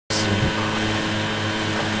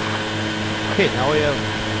Okay, now we have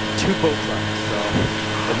 2 boats left, so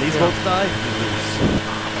when these boats die, we lose.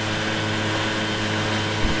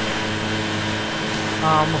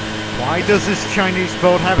 Why does this Chinese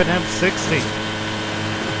boat have an M60?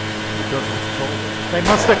 Because it's total. They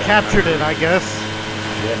must have captured it, I guess.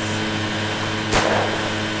 Yes.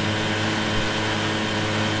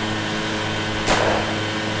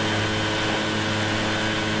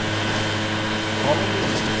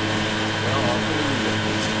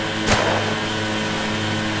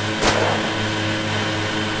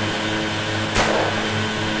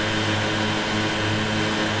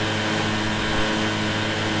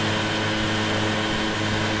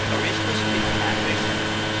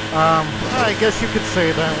 I guess you could say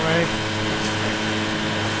it that way.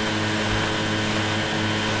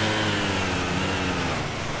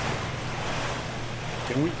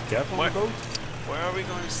 Can we get on the boat? Where are we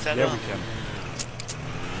going to set Yeah, up? we can.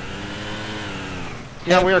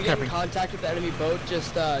 Yeah, we are if you get in camping. contact with the enemy boat,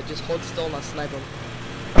 just hold still and I'll snipe them.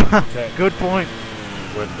 Okay. Good point.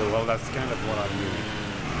 Well, that's kind of what I'm doing.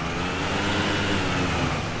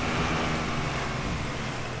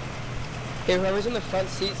 Hey, whoever's in the front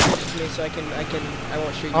seat, switch to me so I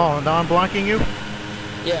won't shoot you. Oh, now I'm blocking you?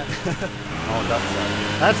 Yeah. Oh, that's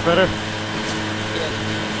right. That's better. Yeah.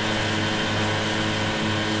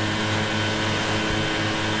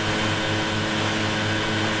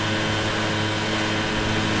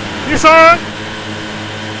 You saw it?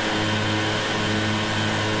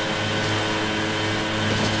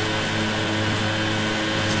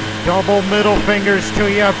 Double middle fingers to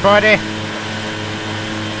you, buddy.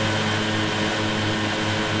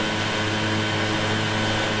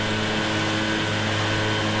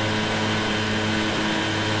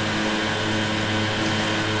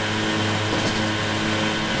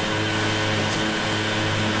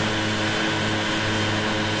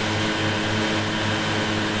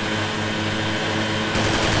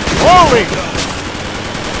 Holy!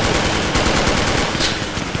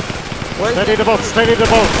 Steady the boat, steady the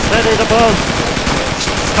boat, steady the boat!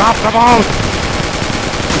 Stop the boat!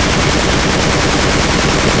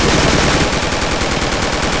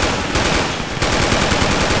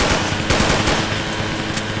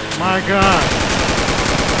 My God!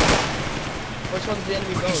 Which one's the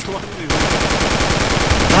enemy boat?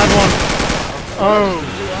 That one! Oh!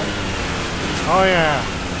 Oh yeah!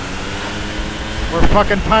 We're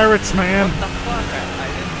fucking pirates, man! What the fuck?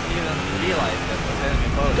 I didn't even realize that was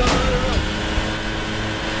enemy boat. Go.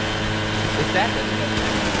 Is that the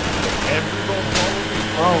Every boat follow me.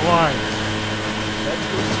 Oh, why? That's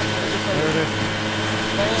good. There it is.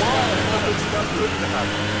 It's not good to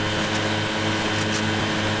happen.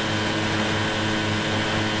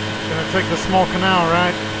 Gonna take the small canal,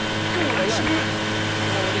 right?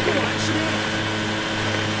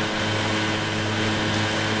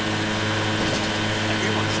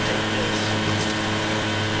 Everyone's taking this.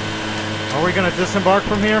 Are we gonna disembark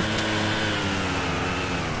from here?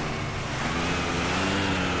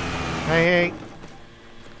 Hey.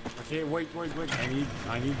 Okay, wait. I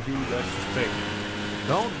need you guys to stay.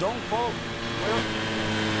 Don't fall. Well,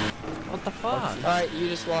 What the fuck? Alright, you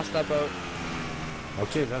just lost that boat.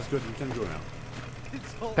 okay, that's good. We can go now.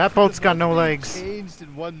 That boat's got no legs. Changed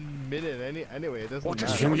in 1 minute. Anyway, it doesn't What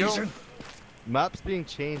is matter. Shijia? Map's being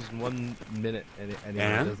changed in 1 minute. Anyway,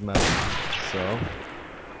 And? it doesn't matter.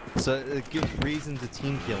 So it gives reason to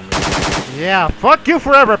team kill me. Yeah, fuck you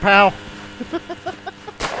forever, pal! Shit.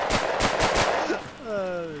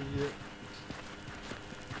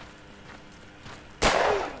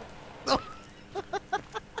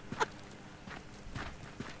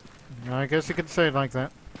 I guess you could say it like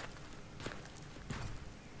that.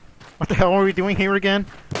 What the hell are we doing here again?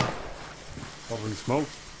 Covering smoke.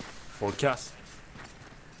 Forecast.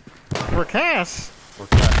 For Cass?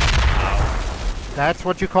 Forecast. That's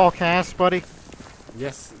what you call Cass, buddy?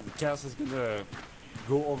 Yes, the cast is gonna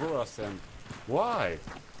go over us and... Why?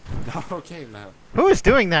 Okay, now. Who is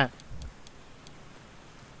doing that?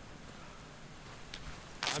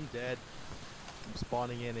 I'm dead. I'm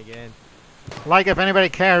spawning in again. Like if anybody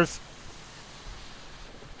cares.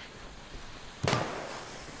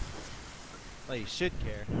 Oh, you should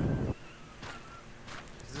care.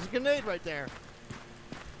 There's a grenade right there.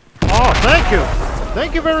 Oh, thank you!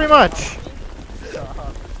 Thank you very much! Do you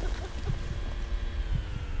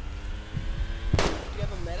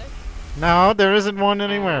have a medic? No, there isn't one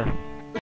anywhere.